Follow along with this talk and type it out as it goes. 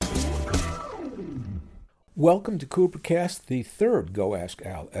Welcome to Coopercast, the third Go Ask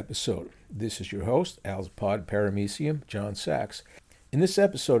Al episode. This is your host, Al's Pod Paramecium, John Sachs. In this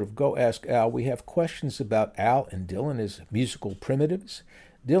episode of Go Ask Al, we have questions about Al and Dylan as musical primitives,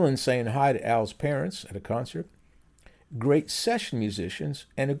 Dylan saying hi to Al's parents at a concert, great session musicians,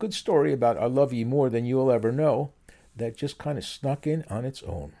 and a good story about I Love You More Than You'll Ever Know that just kind of snuck in on its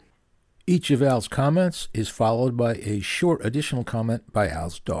own. Each of Al's comments is followed by a short additional comment by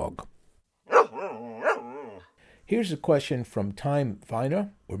Al's dog. Here's a question from Time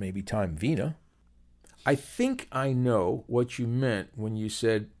Vina, or maybe Time Vina. I think I know what you meant when you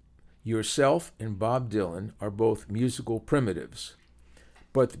said yourself and Bob Dylan are both musical primitives.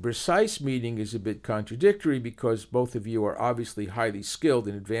 But the precise meaning is a bit contradictory because both of you are obviously highly skilled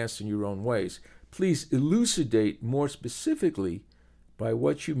and advanced in your own ways. Please elucidate more specifically by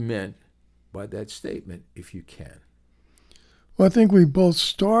what you meant by that statement, if you can. Well, I think we both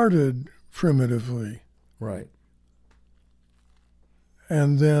started primitively. Right.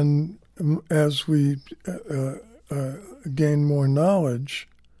 And then as we gain more knowledge,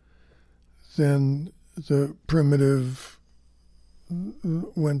 then the primitive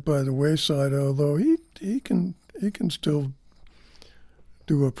went by the wayside, although he can still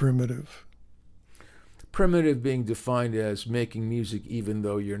do a primitive. Primitive being defined as making music even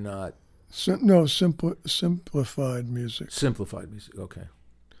though you're not... Simplified music. Simplified music, okay.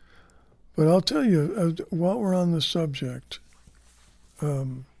 But I'll tell you, while we're on the subject...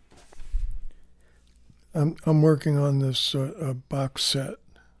 I'm working on this box set.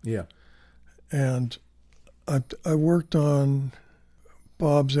 Yeah. And I worked on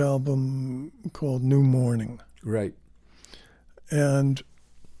Bob's album called New Morning. Right. And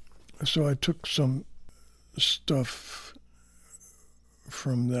so I took some stuff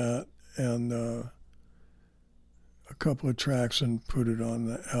from that and a couple of tracks and put it on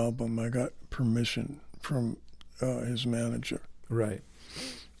the album. I got permission from his manager. Right.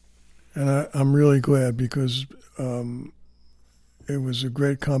 And I'm really glad because it was a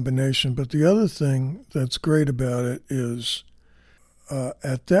great combination. But the other thing that's great about it is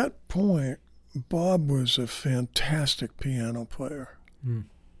at that point, Bob was a fantastic piano player.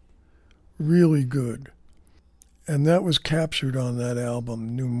 Really good. And that was captured on that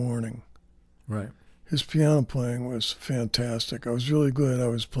album, New Morning. Right. His piano playing was fantastic. I was really glad I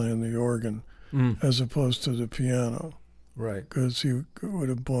was playing the organ as opposed to the piano. Right. Because he would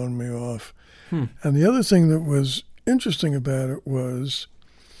have blown me off. And the other thing that was interesting about it was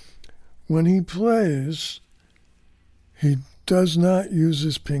when he plays, he does not use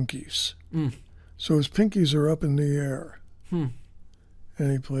his pinkies. So his pinkies are up in the air. And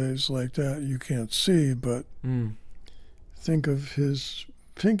he plays like that. You can't see, but think of his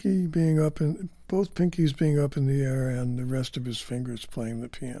pinky being up in, both pinkies being up in the air and the rest of his fingers playing the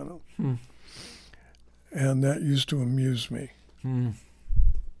piano. And that used to amuse me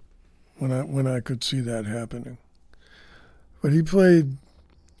when I could see that happening. But he played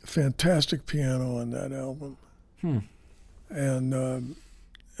fantastic piano on that album, and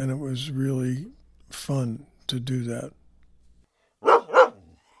it was really fun to do that.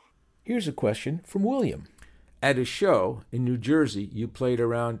 Here's a question from William. At a show in New Jersey, you played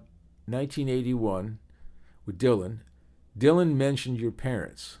around 1981 with Dylan. Dylan mentioned your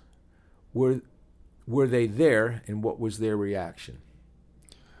parents. Were they there, and what was their reaction?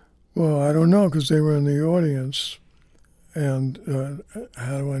 Well, I don't know, because they were in the audience, and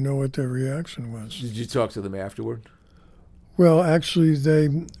how do I know what their reaction was? Did you talk to them afterward? Well, actually,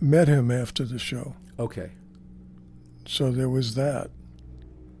 they met him after the show. Okay. So there was that.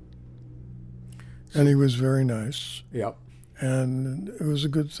 And he was very nice. Yep. And it was a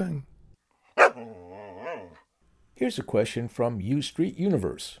good thing. Here's a question from U Street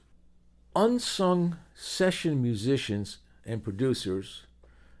Universe. Unsung session musicians and producers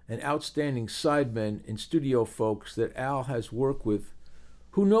and outstanding sidemen and studio folks that Al has worked with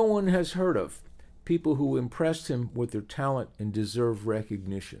who no one has heard of, people who impressed him with their talent and deserve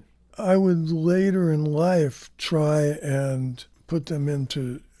recognition. I would later in life try and put them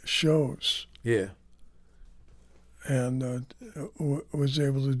into shows. Yeah. And was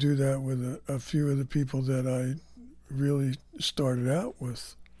able to do that with a few of the people that I really started out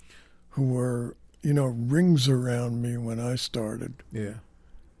with, who were, rings around me when I started. Yeah.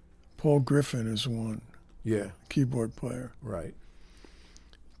 Paul Griffin is one. Yeah. Keyboard player. Right.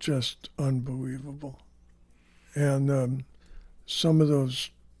 Just unbelievable. And some of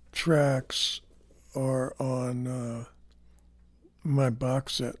those tracks are on my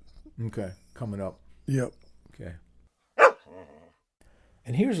box set. Okay. Coming up. Yep. Okay.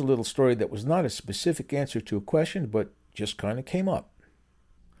 And here's a little story that was not a specific answer to a question, but just kind of came up.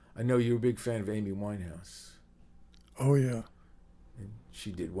 I know you're a big fan of Amy Winehouse. Oh, yeah. And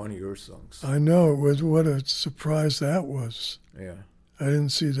she did one of your songs. I know. It was what a surprise that was. Yeah. I didn't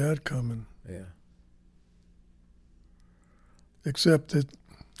see that coming. Yeah. Except that,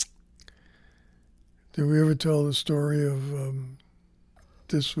 did we ever tell the story of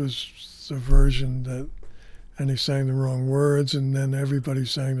this was the version that, and he sang the wrong words, and then everybody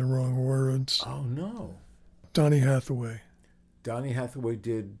sang the wrong words. Oh, no. Donny Hathaway. Donny Hathaway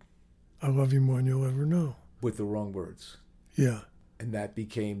did I Love You More Than You'll Ever Know. with the wrong words. Yeah. And that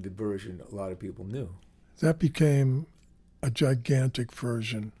became the version a lot of people knew. That became a gigantic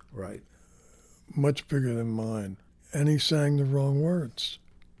version, Right. much bigger than mine. And he sang the wrong words.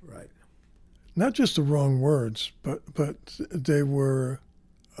 Right. Not just the wrong words, but they were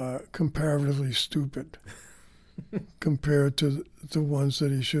comparatively stupid compared to the ones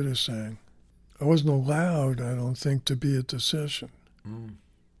that he should have sang. I wasn't allowed, I don't think, to be at the session. Mm.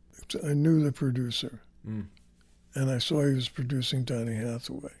 I knew the producer, Mm. and I saw he was producing Donny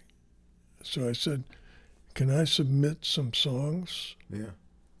Hathaway. So I said, can I submit some songs? Yeah.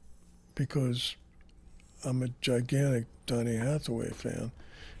 Because I'm a gigantic Donny Hathaway fan,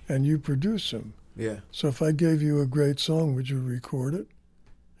 and you produce him. Yeah. So if I gave you a great song, would you record it?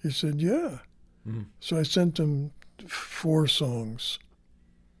 He said, yeah. Mm. So I sent him 4 songs,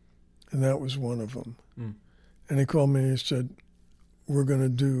 and that was one of them. Mm. And he called me and he said, we're going to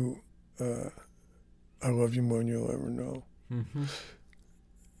do I Love You More Than You'll Ever Know. Mm-hmm.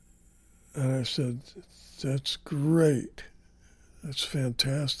 And I said, that's great. That's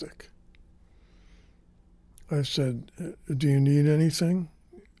fantastic. I said, do you need anything?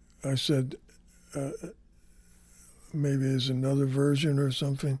 I said, maybe there's another version or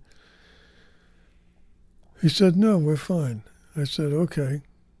something. He said, no, we're fine. I said, okay.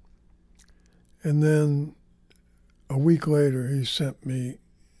 And then a week later, he sent me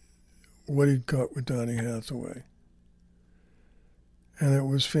what he'd cut with Donny Hathaway. And it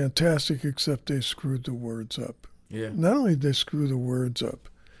was fantastic, except they screwed the words up. Yeah. Not only did they screw the words up,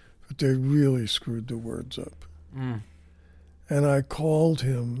 but they really screwed the words up. Mm. And I called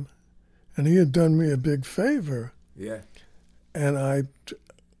him, and he had done me a big favor. Yeah. And I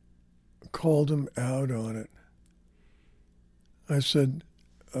called him out on it. I said,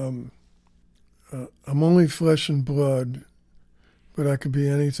 I'm only flesh and blood, but I could be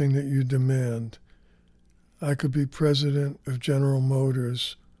anything that you demand. I could be president of General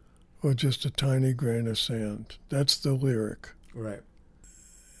Motors or just a tiny grain of sand. That's the lyric. Right.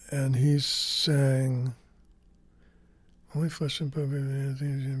 And he sang, only flesh and blood, but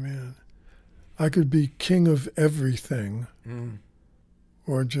anything you demand. I could be king of everything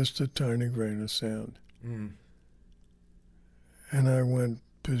or just a tiny grain of sand. Mm. And I went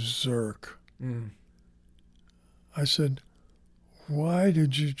berserk. Mm. I said, why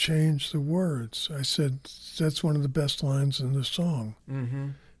did you change the words? I said, that's one of the best lines in the song. Mm-hmm.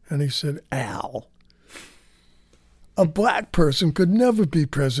 And he said, Al, a black person could never be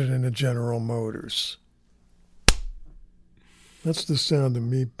president of General Motors. That's the sound of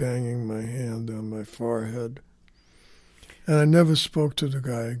me banging my hand on my forehead. And I never spoke to the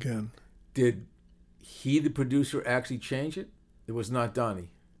guy again. Did he, the producer, actually change it? It was not Donny.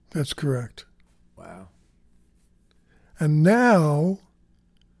 That's correct. Wow. And now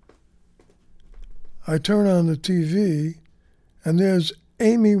I turn on the TV and there's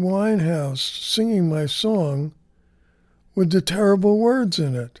Amy Winehouse singing my song with the terrible words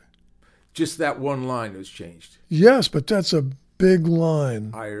in it. Just that one line was changed. Yes, but that's a big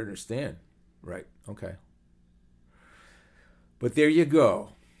line. I understand. Right. Okay. But there you go.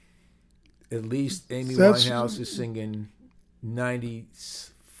 At least Amy Winehouse is singing 93%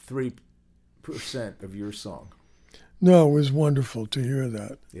 of your song. No, it was wonderful to hear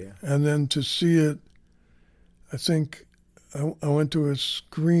that. Yeah. And then to see it, I think I went to a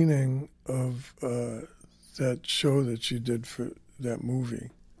screening of that show that she did for that movie.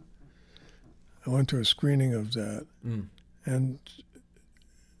 I went to a screening of that, and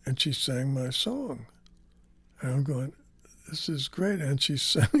she sang my song. And I'm going, this is great. And she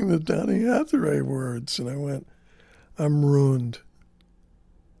sang the Donny Hathaway words, and I went, I'm ruined.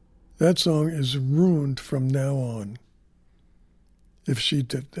 That song is ruined from now on. If she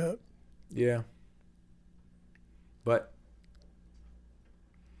did that. Yeah. But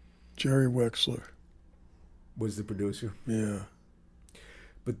Jerry Wexler was the producer. Yeah.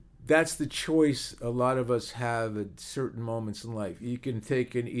 But that's the choice a lot of us have at certain moments in life. You can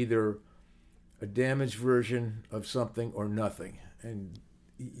take in either a damaged version of something or nothing. And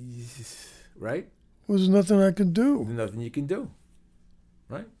right? There's nothing I could do. There's nothing you can do.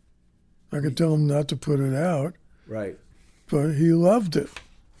 Right? I could tell him not to put it out. Right. But he loved it.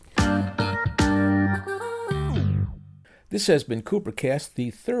 This has been Coopercast,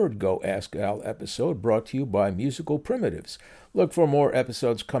 the third Go Ask Al episode, brought to you by Musical Primitives. Look for more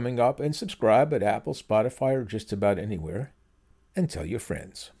episodes coming up and subscribe at Apple, Spotify, or just about anywhere. And tell your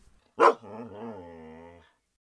friends.